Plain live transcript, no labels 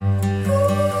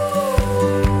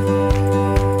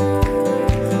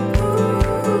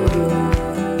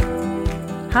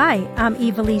I'm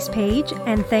Evilise Page,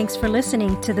 and thanks for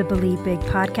listening to the Believe Big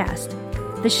podcast,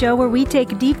 the show where we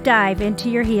take a deep dive into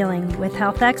your healing with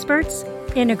health experts,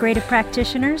 integrative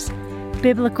practitioners,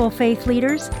 biblical faith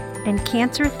leaders, and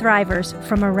cancer thrivers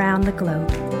from around the globe.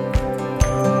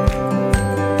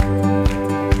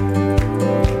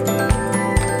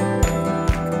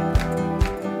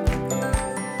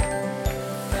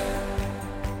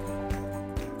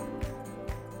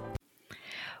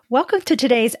 Welcome to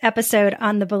today's episode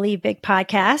on the Believe Big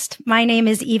podcast. My name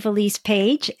is Evilise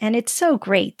Page, and it's so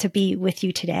great to be with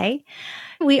you today.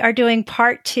 We are doing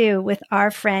part 2 with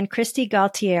our friend Christy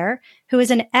Gaultiere, who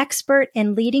is an expert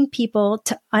in leading people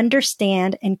to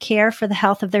understand and care for the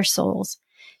health of their souls.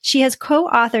 She has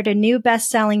co-authored a new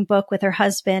best-selling book with her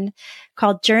husband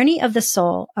called Journey of the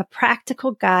Soul, a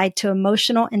practical guide to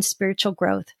emotional and spiritual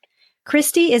growth.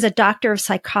 Christy is a doctor of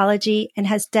psychology and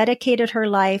has dedicated her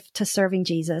life to serving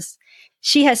Jesus.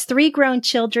 She has 3 grown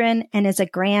children and is a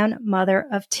grandmother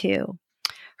of 2.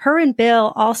 Her and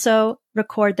Bill also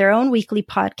record their own weekly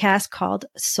podcast called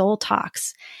Soul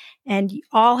Talks, and you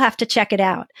all have to check it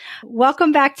out.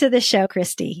 Welcome back to the show,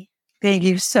 Christy. Thank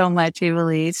you so much,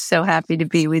 Evilise. So happy to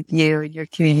be with you and your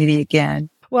community again.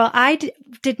 Well, I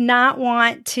did not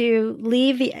want to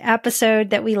leave the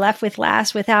episode that we left with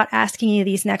last without asking you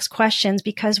these next questions,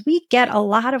 because we get a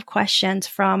lot of questions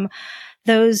from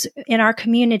those in our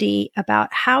community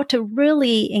about how to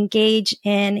really engage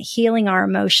in healing our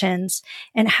emotions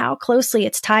and how closely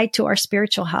it's tied to our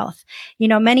spiritual health. You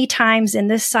know, many times in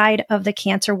this side of the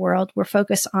cancer world, we're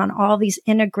focused on all these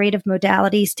integrative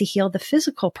modalities to heal the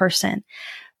physical person.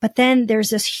 But then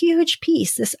there's this huge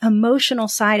piece, this emotional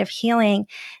side of healing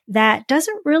that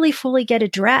doesn't really fully get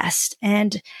addressed.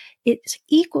 And it's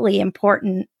equally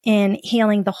important in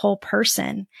healing the whole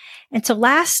person. And so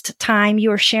last time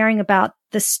you were sharing about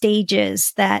the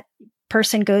stages that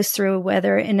person goes through,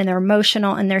 whether in their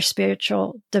emotional and their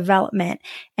spiritual development.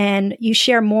 And you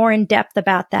share more in depth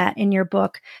about that in your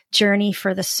book, Journey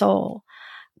for the Soul.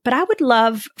 But I would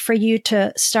love for you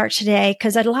to start today,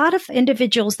 because a lot of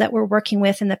individuals that we're working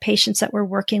with and the patients that we're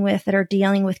working with that are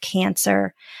dealing with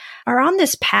cancer are on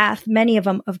this path, many of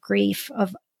them, of grief,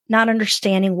 of not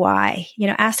understanding why,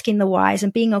 asking the whys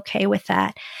and being okay with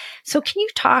that. So can you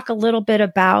talk a little bit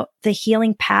about the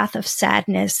healing path of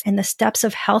sadness and the steps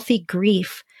of healthy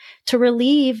grief to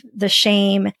relieve the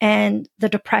shame and the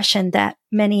depression that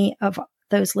many of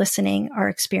those listening are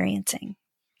experiencing?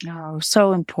 Oh,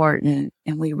 so important.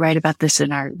 And we write about this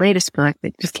in our latest book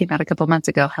that just came out a couple months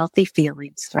ago, Healthy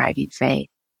Feelings, Thriving Faith.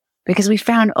 Because we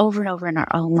found over and over in our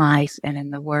own lives and in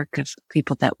the work of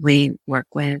people that we work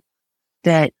with,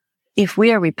 that if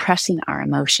we are repressing our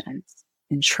emotions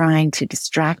and trying to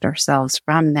distract ourselves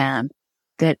from them,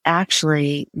 that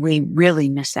actually we really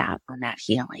miss out on that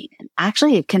healing. And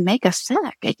actually it can make us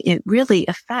sick. It really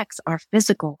affects our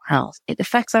physical health. It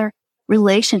affects our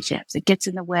relationships. It gets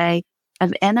in the way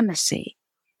of intimacy.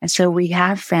 And so we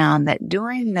have found that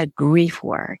doing the grief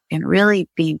work and really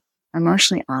being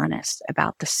emotionally honest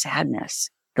about the sadness,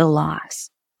 the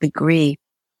loss, the grief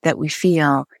that we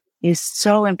feel is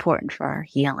so important for our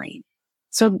healing.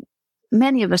 So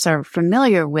many of us are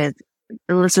familiar with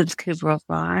Elizabeth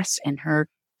Kubler-Ross and her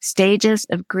stages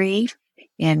of grief,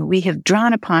 and we have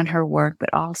drawn upon her work,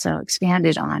 but also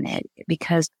expanded on it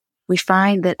because we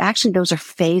find that actually those are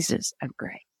phases of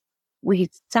grief.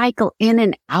 We cycle in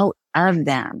and out of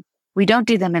them. We don't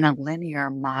do them in a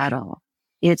linear model.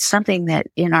 It's something that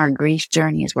in our grief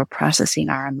journey, as we're processing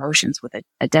our emotions with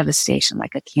a devastation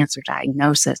like a cancer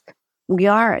diagnosis, we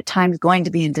are at times going to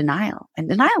be in denial. And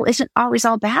denial isn't always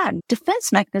all bad.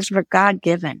 Defense mechanisms are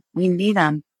God-given. We need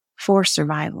them for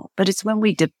survival. But it's when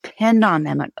we depend on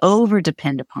them and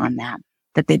over-depend upon them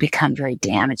that they become very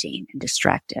damaging and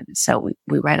destructive. And so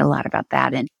we write a lot about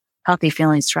that in Healthy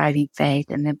Feelings, Thriving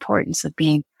Faith, and the importance of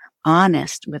being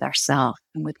honest with ourselves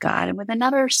and with God and with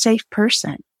another safe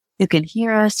person who can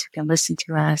hear us, who can listen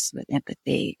to us with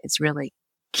empathy. It's really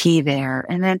key there.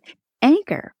 And then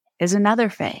anger is another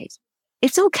phase.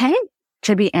 It's okay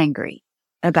to be angry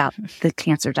about the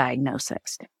cancer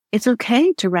diagnosis. It's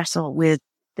okay to wrestle with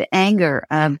the anger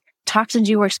of toxins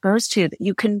you were exposed to that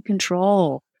you couldn't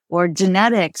control, or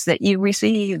genetics that you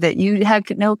receive that you have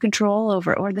no control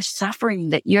over, or the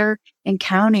suffering that you're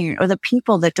encountering, or the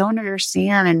people that don't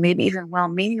understand and maybe even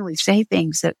well-meaningly say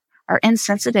things that are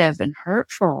insensitive and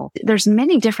hurtful. There's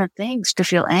many different things to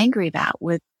feel angry about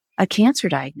with a cancer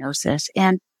diagnosis,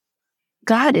 and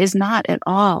God is not at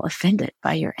all offended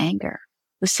by your anger.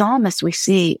 The psalmist we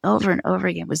see over and over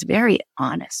again was very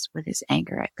honest with his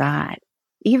anger at God.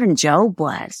 Even Job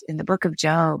was in the book of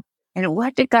Job. And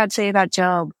what did God say about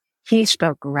Job? He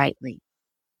spoke rightly,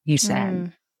 he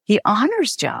said. he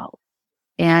honors Job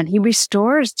and he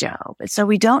restores Job. And so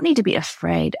we don't need to be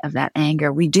afraid of that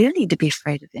anger. We do need to be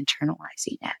afraid of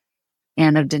internalizing it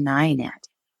and of denying it,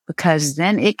 because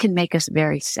then it can make us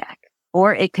very sick.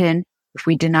 Or it can, if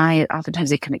we deny it,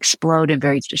 oftentimes it can explode in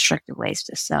very destructive ways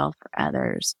to self or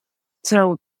others.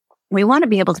 So we want to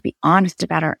be able to be honest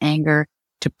about our anger,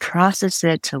 to process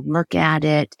it, to look at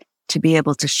it, to be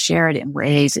able to share it in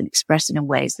ways and express it in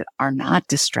ways that are not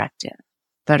destructive,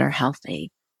 but are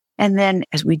healthy. And then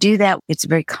as we do that, it's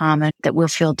very common that we'll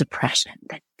feel depression,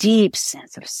 that deep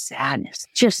sense of sadness,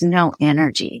 just no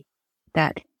energy,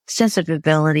 that sense of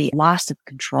ability, loss of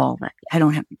control, that I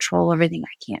don't have control over everything,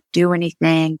 I can't do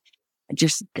anything.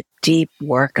 Just the deep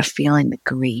work of feeling the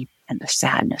grief and the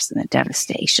sadness and the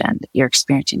devastation that you're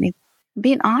experiencing.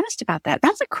 Being honest about that,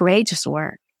 that's a courageous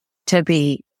work, to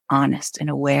be honest and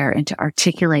aware and to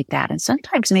articulate that. And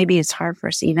sometimes maybe it's hard for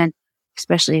us, even,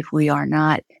 especially if we are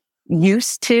not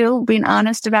used to being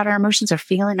honest about our emotions or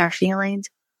feeling our feelings.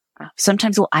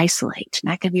 Sometimes we'll isolate,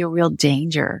 and that can be a real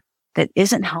danger that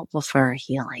isn't helpful for our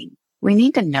healing. We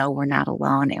need to know we're not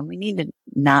alone, and we need to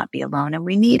not be alone. And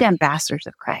we need ambassadors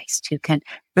of Christ who can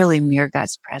really mirror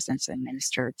God's presence and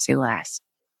minister to us.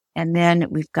 And then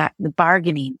we've got the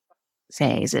bargaining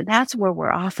phase. And that's where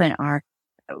we're often are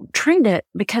trying to,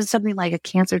 because something like a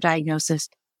cancer diagnosis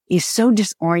is so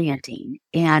disorienting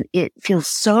and it feels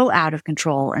so out of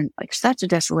control and like such a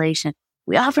desolation.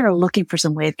 We often are looking for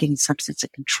some way of getting some sense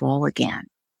of control again,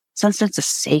 some sense of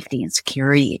safety and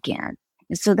security again.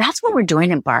 And so that's what we're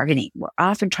doing in bargaining. We're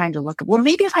often trying to look at, well,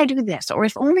 maybe if I do this, or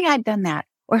if only I'd done that,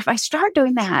 or if I start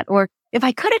doing that, or if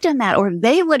I could have done that, or if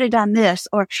they would have done this,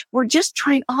 or we're just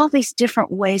trying all these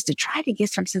different ways to try to get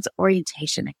some sense of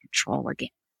orientation and control again.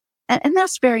 And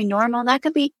that's very normal. That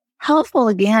could be helpful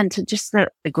again to just the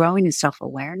growing in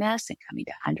self-awareness and coming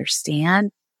to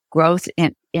understand growth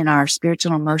in our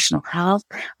spiritual and emotional health.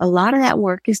 A lot of that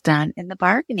work is done in the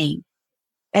bargaining.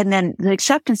 And then the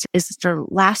acceptance is the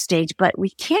last stage, but we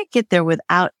can't get there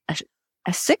without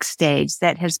a sixth stage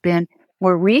that has been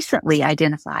more recently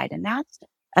identified. And that's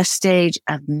a stage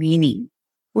of meaning.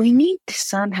 We need to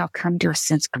somehow come to a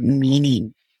sense of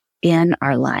meaning in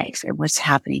our lives and what's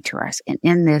happening to us and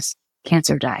in this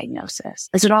cancer diagnosis.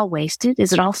 Is it all wasted?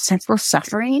 Is it all senseless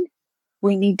suffering?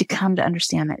 We need to come to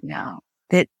understand that no,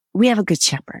 that we have a good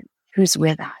shepherd who's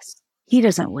with us. He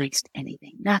doesn't waste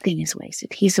anything. Nothing is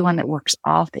wasted. He's the one that works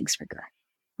all things for good.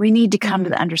 We need to come to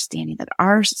the understanding that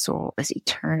our soul is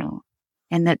eternal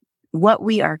and that what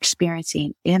we are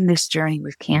experiencing in this journey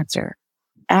with cancer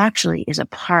actually is a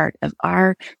part of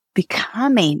our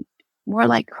becoming more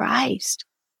like Christ.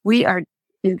 We are,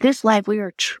 in this life, we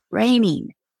are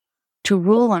training to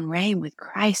rule and reign with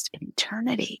Christ in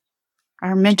eternity.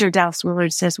 Our mentor, Dallas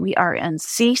Willard, says we are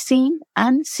unceasing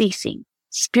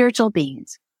spiritual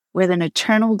beings with an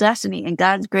eternal destiny in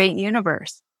God's great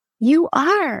universe. You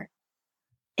are.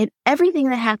 And everything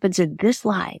that happens in this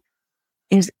life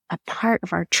is a part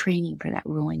of our training for that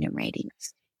ruling and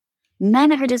readiness.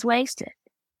 None of it is wasted.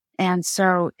 And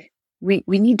so we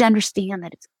need to understand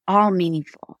that it's all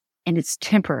meaningful and it's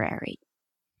temporary.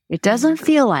 It doesn't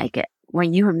feel like it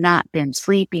when you have not been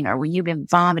sleeping or when you've been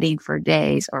vomiting for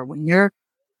days or when you're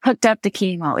hooked up to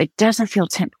chemo. It doesn't feel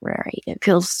temporary. It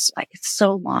feels like it's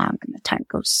so long and the time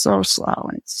goes so slow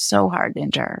and it's so hard to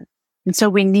endure. And so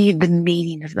we need the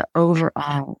meaning of the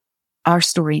overall, our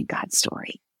story and God's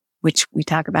story, which we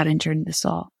talk about in Journey to the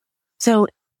Soul. So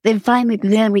then finally,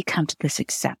 then we come to this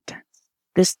acceptance,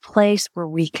 this place where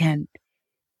we can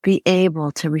be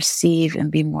able to receive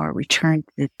and be more returned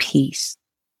to the peace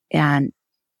and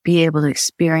be able to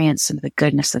experience some of the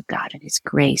goodness of God and His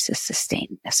grace is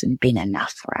sustaining us and being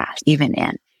enough for us, even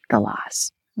in the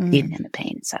loss, even in the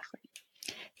pain and suffering.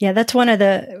 Yeah, that's one of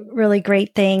the really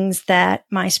great things that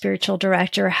my spiritual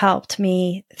director helped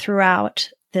me throughout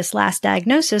this last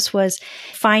diagnosis was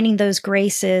finding those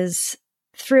graces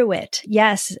through it.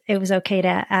 Yes, it was okay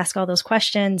to ask all those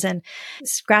questions and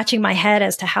scratching my head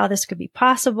as to how this could be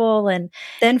possible and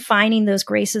then finding those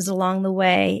graces along the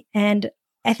way. And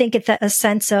I think it's a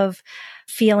sense of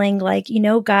feeling like,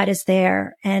 God is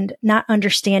there and not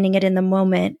understanding it in the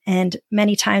moment. And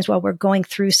many times while we're going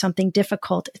through something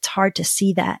difficult, it's hard to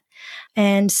see that.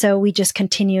 And so we just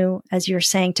continue, as you're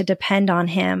saying, to depend on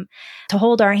Him, to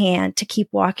hold our hand, to keep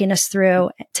walking us through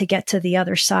to get to the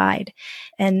other side.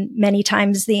 And many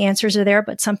times the answers are there,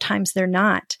 but sometimes they're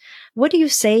not. What do you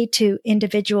say to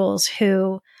individuals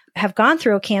who have gone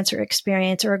through a cancer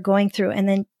experience or are going through, and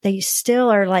then they still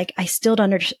are like, I still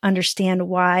don't understand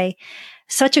why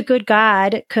such a good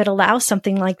God could allow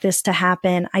something like this to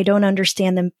happen. I don't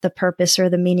understand the purpose or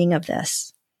the meaning of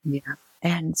this. Yeah.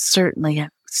 And certainly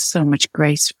so much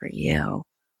grace for you.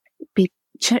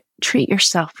 Treat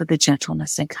yourself with the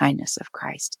gentleness and kindness of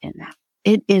Christ in that.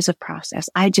 It is a process.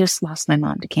 I just lost my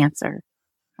mom to cancer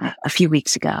a few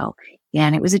weeks ago,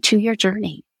 and it was a 2-year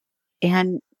journey.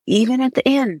 And even at the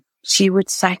end, she would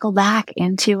cycle back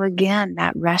into, again,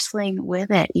 that wrestling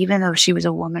with it, even though she was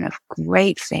a woman of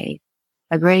great faith,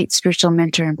 a great spiritual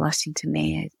mentor and blessing to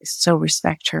me. I so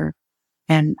respect her.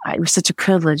 And it was such a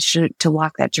privilege to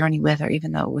walk that journey with her,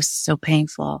 even though it was so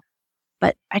painful.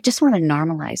 But I just want to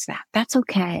normalize that. That's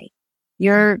okay.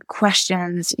 Your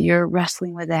questions, your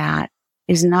wrestling with that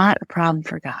is not a problem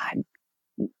for God.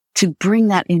 To bring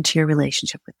that into your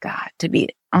relationship with God, to be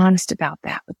honest about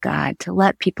that with God, to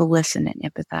let people listen and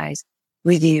empathize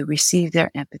with you, receive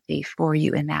their empathy for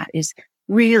you. And that is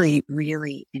really,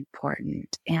 really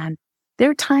important. And there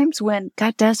are times when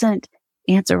God doesn't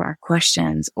answer our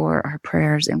questions or our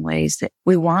prayers in ways that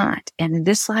we want. And in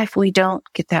this life, we don't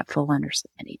get that full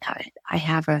understanding of it. I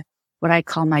have what I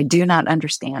call my do not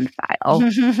understand file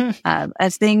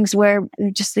as things where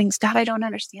just things, God, I don't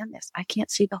understand this. I can't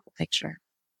see the whole picture.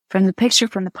 From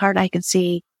the part I can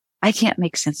see, I can't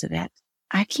make sense of it.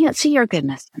 I can't see your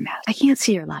goodness in this. I can't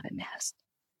see your love in this.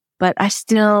 But I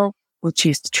still will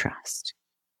choose to trust.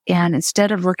 And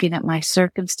instead of looking at my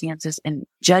circumstances and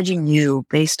judging you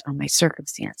based on my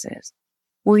circumstances,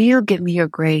 will you give me your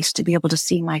grace to be able to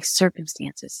see my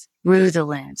circumstances through the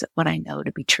lens of what I know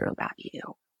to be true about you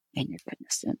and your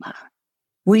goodness and love?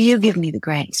 Will you give me the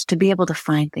grace to be able to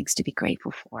find things to be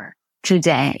grateful for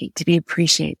today, to be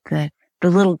appreciate the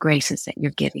little graces that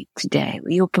you're giving today?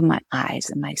 Will you open my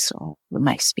eyes and my soul and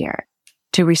my spirit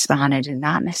to respond and to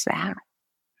not miss that?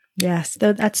 Yes,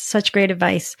 that's such great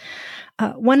advice.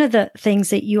 One of the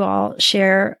things that you all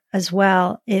share as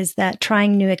well is that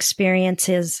trying new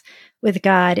experiences with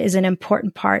God is an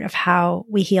important part of how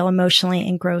we heal emotionally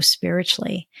and grow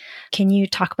spiritually. Can you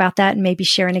talk about that and maybe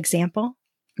share an example?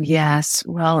 Yes.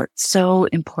 Well, it's so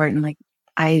important. Like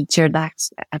I shared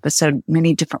last episode,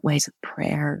 many different ways of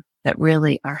prayer that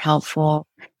really are helpful.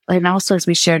 And also, as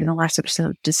we shared in the last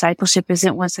episode, discipleship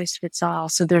isn't one size fits all.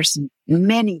 So there's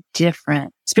many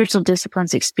different spiritual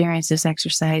disciplines, experiences,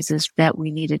 exercises that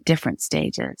we need at different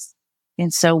stages.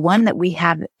 And so one that we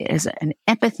have is an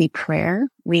empathy prayer.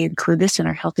 We include this in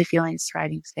our Healthy Feelings,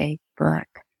 Thriving Faith book.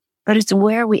 But it's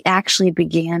where we actually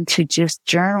began to just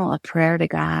journal a prayer to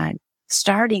God,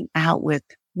 starting out with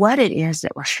what it is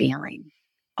that we're feeling.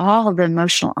 All of the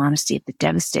emotional honesty of the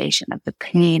devastation, of the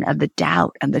pain, of the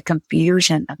doubt, of the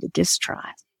confusion, of the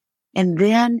distrust. And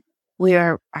then we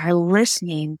are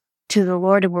listening to the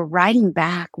Lord and we're writing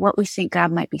back what we think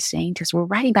God might be saying to us. We're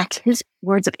writing back his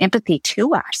words of empathy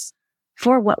to us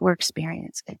for what we're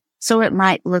experiencing. So it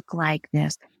might look like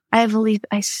this. I believe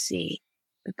I see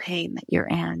the pain that you're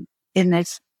in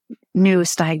this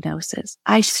newest diagnosis.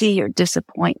 I see your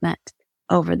disappointment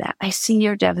over that. I see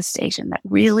your devastation that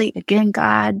really, again,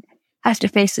 God has to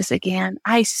face this again.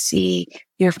 I see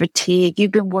your fatigue.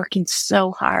 You've been working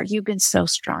so hard. You've been so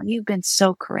strong. You've been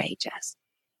so courageous.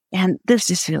 And this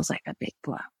just feels like a big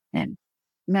blow. And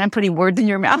I mean, I'm putting words in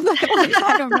your mouth.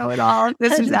 I don't know at all if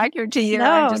this is accurate to you.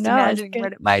 No, I'm just no, imagining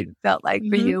what it might have felt like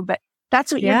for you. But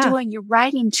that's what you're doing. You're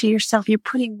writing to yourself. You're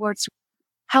putting words,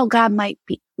 how God might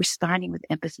be responding with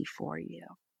empathy for you,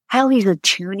 how he's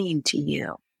attuning to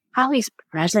you, how he's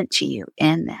present to you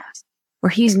in this, where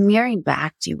he's mirroring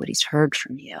back to you what he's heard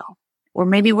from you, or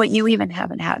maybe what you even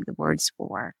haven't had the words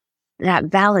for. That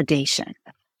validation,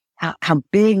 how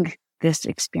big this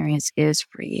experience is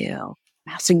for you,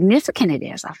 how significant it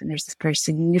is. Often there's this very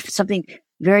significant, something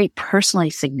very personally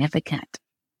significant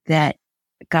that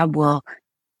God will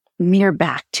mirror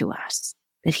back to us,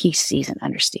 that he sees and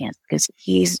understands because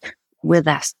he's with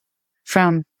us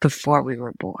from before we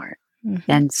were born.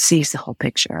 Mm-hmm. And sees the whole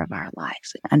picture of our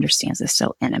lives and understands us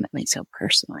so intimately, so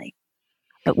personally.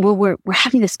 But we're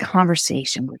having this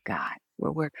conversation with God,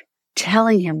 where we're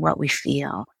telling him what we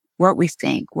feel, what we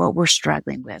think, what we're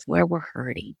struggling with, where we're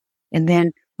hurting. And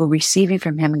then we're receiving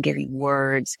from him and giving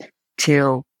words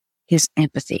to his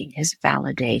empathy, his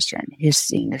validation, his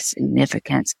seeing the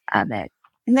significance of it.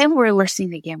 And then we're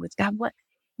listening again with God. What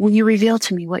will you reveal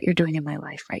to me what you're doing in my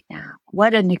life right now?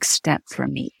 What a next step for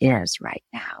me is right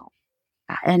now.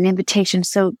 An invitation.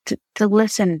 So to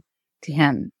listen to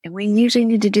him. And we usually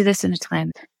need to do this in a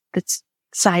time that's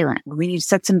silent. We need to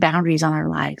set some boundaries on our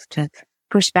life to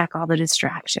push back all the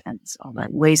distractions, all the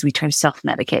ways we try to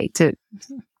self-medicate to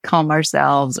calm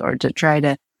ourselves or to try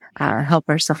to help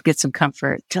ourselves get some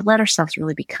comfort, to let ourselves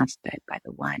really be comforted by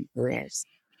the one who is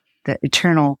the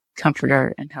eternal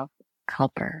comforter and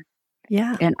helper.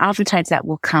 Yeah. And oftentimes that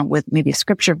will come with maybe a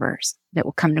scripture verse that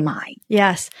will come to mind.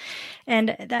 Yes.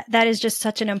 And that is just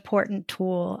such an important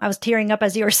tool. I was tearing up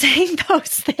as you were saying those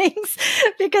things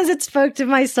because it spoke to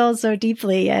my soul so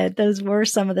deeply. Those were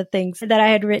some of the things that I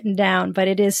had written down, but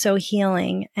it is so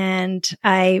healing. And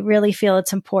I really feel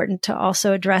it's important to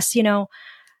also address,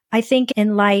 I think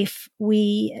in life,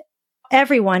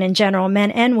 everyone in general,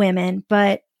 men and women,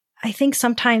 but I think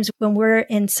sometimes when we're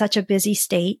in such a busy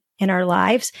state in our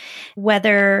lives,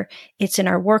 whether it's in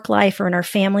our work life or in our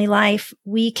family life,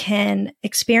 we can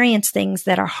experience things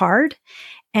that are hard.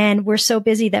 And we're so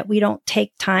busy that we don't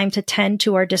take time to tend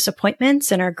to our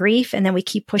disappointments and our grief. And then we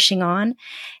keep pushing on.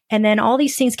 And then all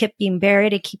these things keep being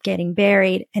buried and keep getting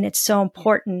buried. And it's so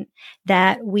important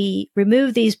that we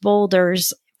remove these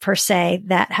boulders per se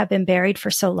that have been buried for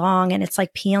so long. And it's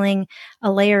like peeling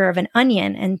a layer of an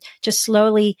onion and just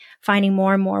slowly finding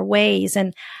more and more ways.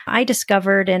 And I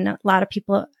discovered, and a lot of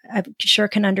people I'm sure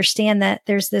can understand, that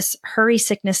there's this hurry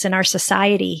sickness in our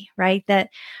society, right?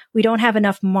 That we don't have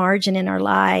enough margin in our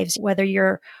lives, whether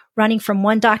you're running from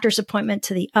one doctor's appointment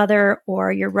to the other, or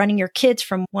you're running your kids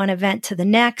from one event to the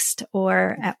next,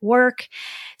 or at work.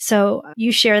 So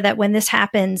you share that when this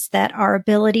happens, that our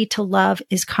ability to love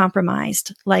is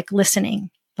compromised, like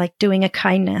listening, like doing a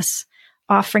kindness,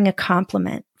 offering a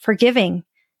compliment, forgiving,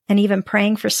 and even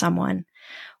praying for someone.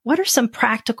 What are some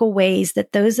practical ways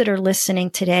that those that are listening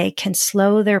today can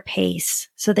slow their pace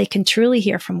so they can truly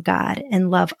hear from God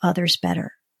and love others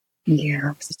better?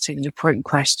 Yeah, it's an important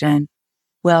question.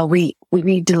 Well, we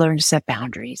need to learn to set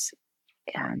boundaries.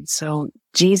 And so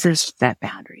Jesus set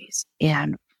boundaries,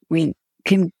 and we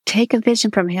can take a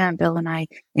vision from him. Bill and I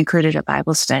included a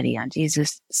Bible study on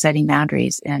Jesus setting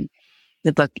boundaries in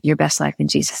the book, Your Best Life in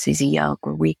Jesus' Easy Yoke,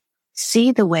 where we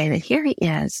see the way that here he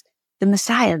is, the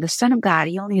Messiah, the Son of God.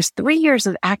 He only has 3 years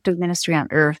of active ministry on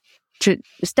earth to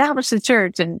establish the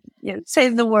church and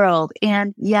save the world.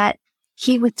 And yet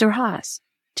he withdraws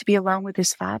to be alone with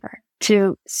his Father,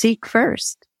 to seek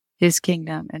first his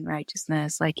kingdom and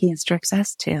righteousness like he instructs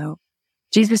us to.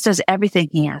 Jesus does everything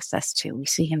he asks us to. We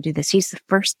see him do this. He's the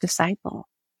first disciple.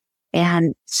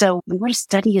 And so we want to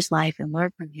study his life and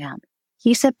learn from him.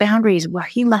 He set boundaries where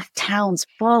he left towns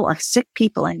full of sick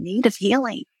people in need of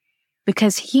healing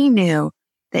because he knew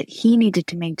that he needed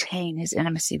to maintain his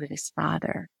intimacy with his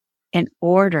Father in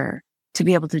order to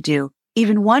be able to do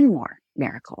even one more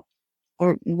miracle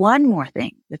or one more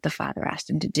thing that the Father asked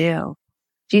him to do.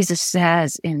 Jesus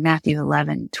says in Matthew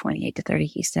 11:28-30,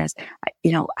 he says,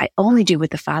 I only do what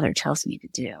the Father tells me to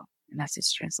do. And that's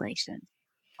his translation.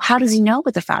 How does he know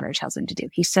what the Father tells him to do?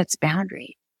 He sets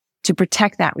boundaries to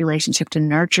protect that relationship, to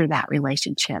nurture that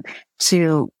relationship,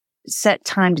 to set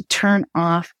time to turn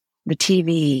off the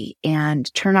TV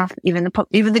and turn off even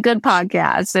the good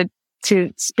podcasts, and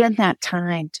to spend that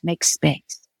time to make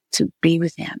space, to be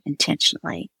with him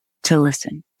intentionally, to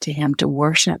listen to him, to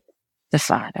worship the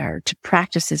Father, to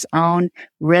practice his own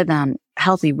rhythm,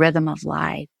 healthy rhythm of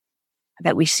life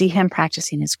that we see him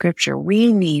practicing in Scripture.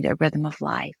 We need a rhythm of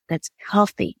life that's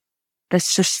healthy, that's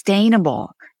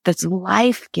sustainable, that's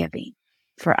life-giving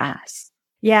for us.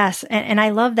 Yes. And I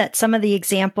love that some of the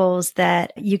examples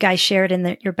that you guys shared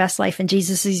in Your Best Life in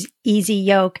Jesus' Easy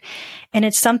Yoke. And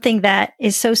it's something that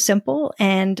is so simple.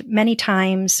 And many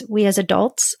times we as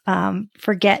adults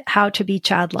forget how to be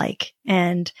childlike.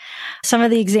 And some of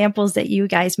the examples that you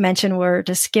guys mentioned were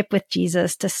to skip with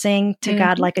Jesus, to sing to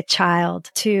God like a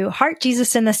child, to heart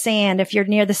Jesus in the sand. If you're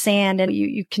near the sand and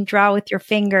you can draw with your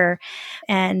finger.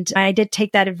 And I did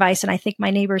take that advice. And I think my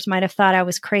neighbors might have thought I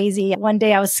was crazy. One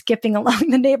day I was skipping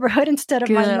along the neighborhood instead of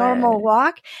my normal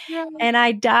walk. Yeah. And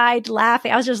I died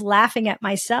laughing. I was just laughing at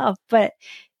myself, but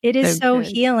it is so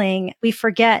healing. We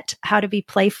forget how to be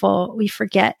playful. We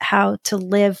forget how to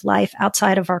live life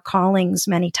outside of our callings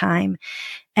many times.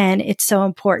 And it's so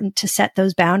important to set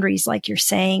those boundaries, like you're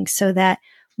saying, so that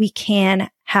we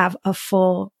can have a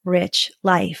full, rich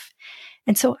life.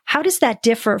 And so how does that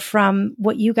differ from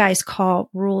what you guys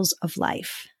call rules of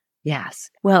life?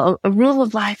 Yes. Well, a rule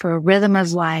of life or a rhythm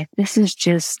of life, this is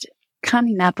just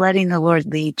coming up, letting the Lord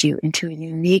lead you into a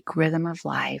unique rhythm of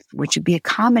life, which would be a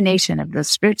combination of the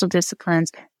spiritual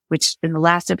disciplines, which in the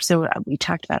last episode we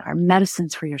talked about are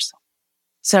medicines for your soul.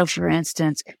 So for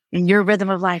instance, in your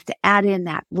rhythm of life, to add in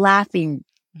that laughing,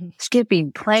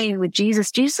 skipping, playing with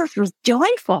Jesus, Jesus was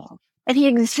joyful and he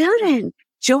exuded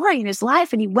joy in his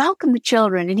life, and he welcomed the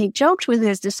children, and he joked with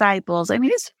his disciples. I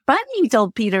mean, it's funny. He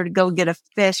told Peter to go get a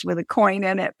fish with a coin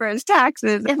in it for his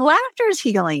taxes, and laughter is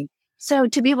healing. So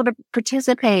to be able to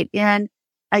participate in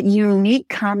a unique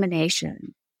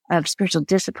combination of spiritual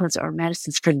disciplines or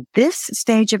medicines for this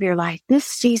stage of your life, this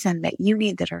season that you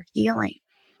need that are healing,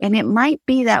 And it might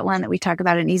be that one that we talk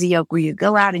about in Easy Yoke, where you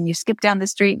go out and you skip down the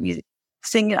street and you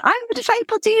sing, I'm a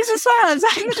disciple Jesus loves.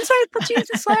 I'm a disciple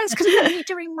Jesus loves. Because we need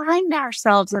to remind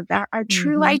ourselves of our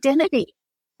true identity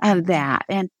of that.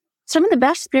 And some of the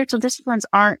best spiritual disciplines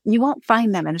you won't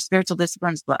find them in a spiritual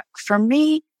disciplines book. For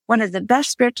me, one of the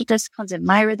best spiritual disciplines in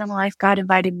my rhythm life God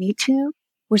invited me to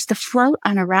was to float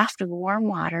on a raft of warm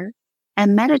water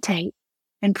and meditate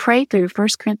and pray through 1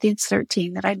 Corinthians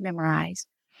 13 that I'd memorized.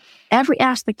 Every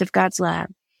aspect of God's love.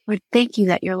 Lord, thank you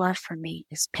that your love for me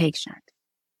is patient.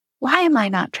 Why am I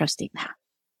not trusting that?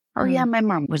 Oh yeah, my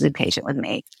mom was impatient with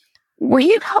me. Will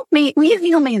you help me? Will you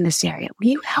heal me in this area? Will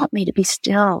you help me to be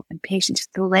still and patient,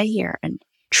 just to lay here and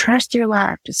trust your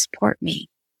love to support me,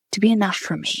 to be enough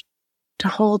for me, to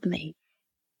hold me,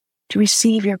 to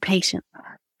receive your patient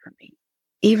love for me,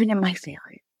 even in my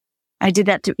failure. I did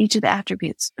that to each of the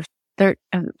attributes of 1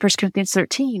 Corinthians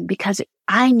 13 because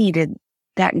I needed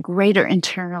that greater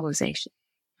internalization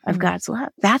of God's love.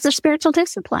 That's a spiritual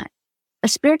discipline. A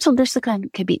spiritual discipline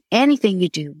could be anything you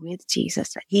do with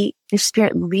Jesus that His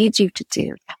Spirit leads you to do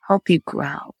to help you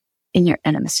grow in your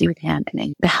intimacy with Him and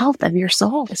in the health of your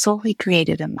soul, the soul He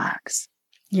created among us.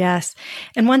 Yes.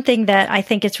 And one thing that I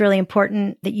think it's really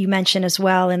important that you mention as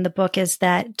well in the book is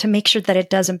that to make sure that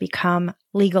it doesn't become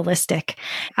legalistic.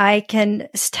 I can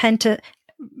tend to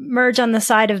merge on the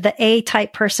side of the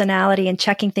A-type personality and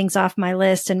checking things off my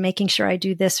list and making sure I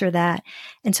do this or that.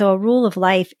 And so a rule of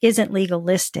life isn't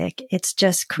legalistic. It's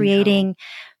just creating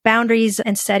boundaries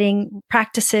and setting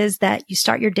practices that you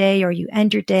start your day or you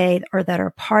end your day or that are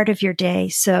part of your day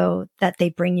so that they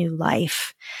bring you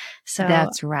life. So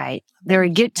that's right. They're a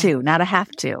get to, not a have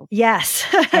to. Yes.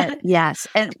 Yes.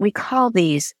 And we call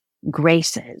these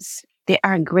graces. They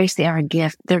are a grace. They are a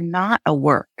gift. They're not a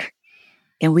work.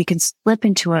 And we can slip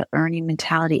into an earning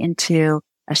mentality, into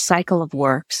a cycle of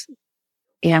works.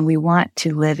 And we want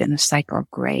to live in a cycle of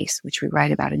grace, which we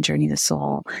write about in Journey of the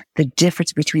Soul. The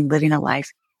difference between living a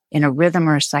life in a rhythm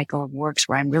or a cycle of works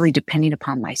where I'm really depending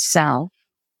upon myself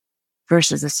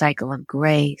versus a cycle of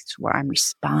grace where I'm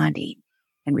responding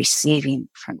and receiving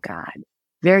from God.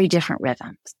 Very different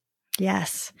rhythms.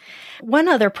 Yes. One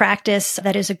other practice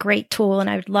that is a great tool,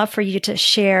 and I would love for you to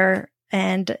share.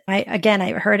 And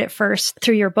I heard it first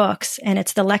through your books, and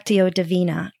it's the Lectio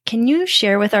Divina. Can you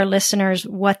share with our listeners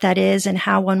what that is and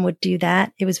how one would do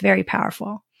that? It was very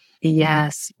powerful.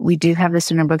 Yes, we do have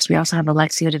this in our books. We also have the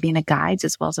Lectio Divina guides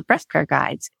as well as the breath prayer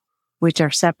guides, which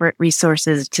are separate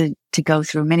resources to go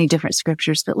through many different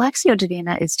scriptures. But Lectio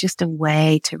Divina is just a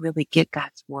way to really get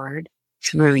God's word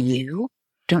through you.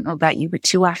 Don't know about you, but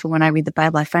too often when I read the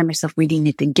Bible, I find myself reading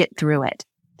it to get through it,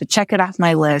 to check it off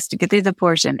my list, to get through the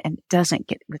portion, and it doesn't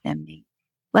get within me.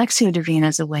 Lectio Divina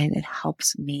is a way that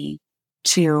helps me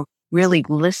to really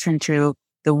listen to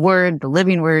the word, the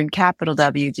living word, capital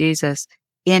W, Jesus,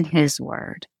 in his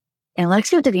word. And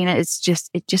Lectio Divina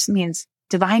it just means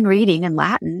divine reading in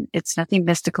Latin. It's nothing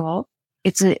mystical.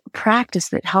 It's a practice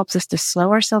that helps us to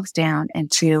slow ourselves down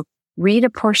and to read a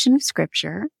portion of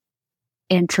scripture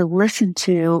and to listen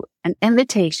to an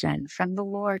invitation from the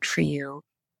Lord for you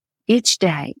each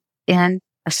day in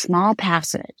a small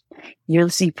passage. You're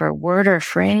listening for a word or a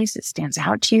phrase that stands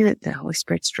out to you that the Holy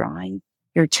Spirit's drawing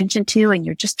your attention to, and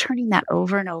you're just turning that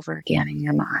over and over again in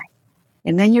your mind.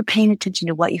 And then you're paying attention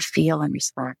to what you feel in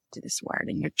response to this word,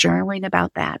 and you're journaling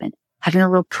about that and having a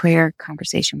little prayer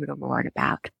conversation with the Lord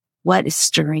about what is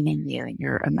stirring in you and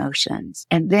your emotions.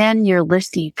 And then you're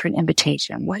listening for an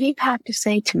invitation. What do you have to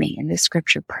say to me in this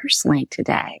scripture personally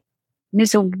today? And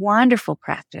it's a wonderful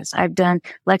practice. I've done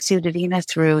Lectio Divina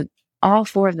through all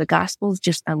 4 of the Gospels,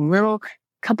 just a little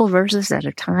couple verses at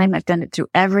a time. I've done it through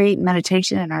every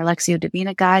meditation in our Lectio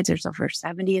Divina guides. There's over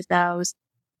 70 of those.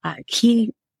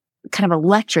 Key kind of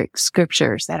electric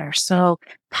scriptures that are so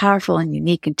powerful and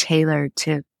unique and tailored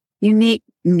to unique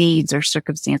needs or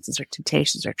circumstances or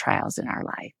temptations or trials in our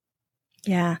life.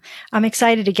 Yeah, I'm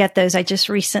excited to get those. I just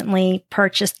recently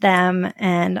purchased them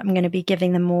and I'm going to be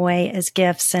giving them away as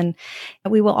gifts. And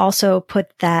we will also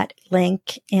put that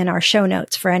link in our show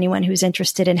notes for anyone who's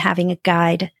interested in having a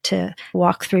guide to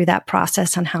walk through that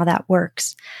process on how that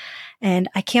works. And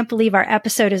I can't believe our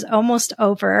episode is almost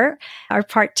over, our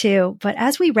part 2. But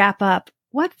as we wrap up,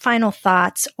 what final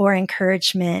thoughts or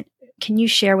encouragement can you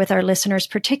share with our listeners,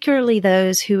 particularly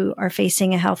those who are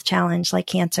facing a health challenge like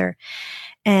cancer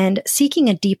and seeking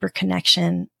a deeper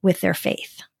connection with their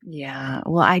faith? Yeah.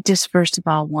 Well, I just first of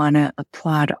all want to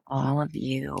applaud all of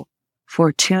you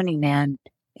for tuning in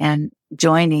and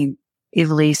joining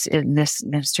Evelise in this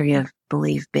ministry of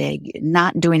Believe Big,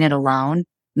 not doing it alone,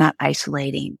 not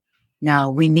isolating.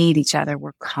 No, we need each other.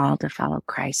 We're called to follow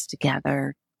Christ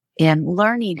together. and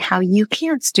learning how you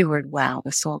can steward well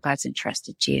the soul God's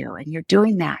entrusted you. And you're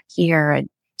doing that here, and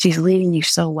she's leading you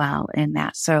so well in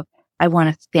that. So I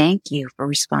want to thank you for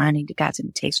responding to God's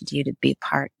invitation to you to be a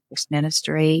part of this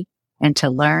ministry and to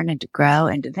learn and to grow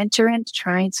and to venture into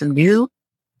trying some new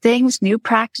things, new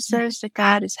practices that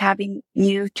God is having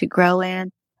you to grow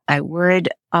in. I would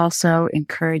also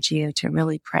encourage you to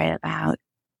really pray about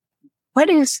what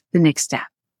is the next step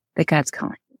that God's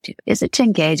calling you to. Is it to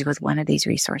engage with one of these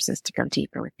resources to go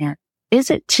deeper with Him? Is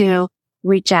it to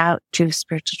reach out to a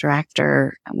spiritual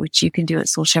director, which you can do at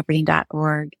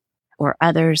soulshepherding.org, or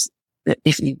others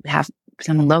if you have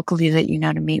someone locally that you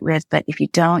know to meet with. But if you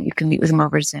don't, you can meet with them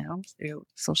over Zoom through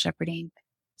Soul Shepherding.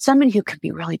 Somebody who can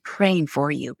be really praying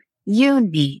for you. You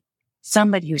need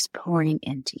somebody who's pouring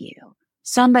into you,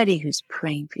 somebody who's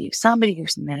praying for you, somebody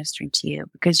who's ministering to you,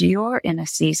 because you're in a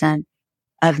season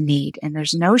of need and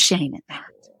there's no shame in that.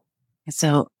 And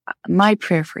so my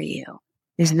prayer for you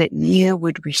is that you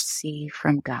would receive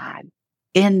from God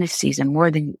in this season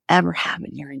more than you ever have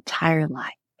in your entire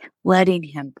life, letting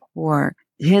Him pour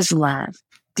His love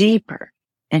deeper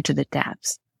into the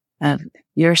depths of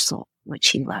your soul, which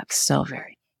He loves so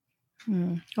very.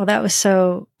 Well, that was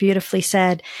so beautifully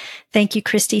said. Thank you,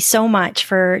 Christy, so much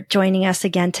for joining us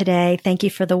again today. Thank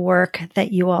you for the work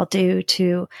that you all do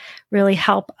to really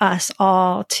help us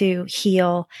all to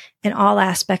heal in all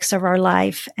aspects of our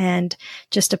life, and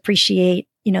just appreciate,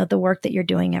 the work that you're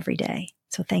doing every day.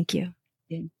 So thank you.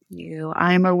 Thank you.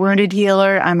 I'm a wounded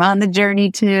healer. I'm on the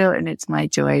journey too, and it's my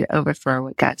joy to overflow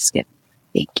what God's given.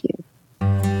 Thank you.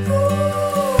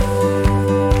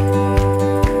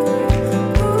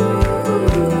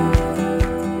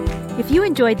 If you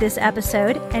enjoyed this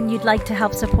episode and you'd like to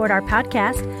help support our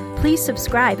podcast, please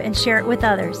subscribe and share it with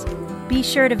others. Be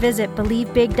sure to visit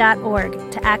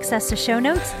believebig.org to access the show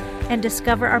notes and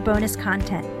discover our bonus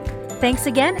content. Thanks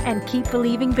again, and keep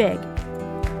believing big.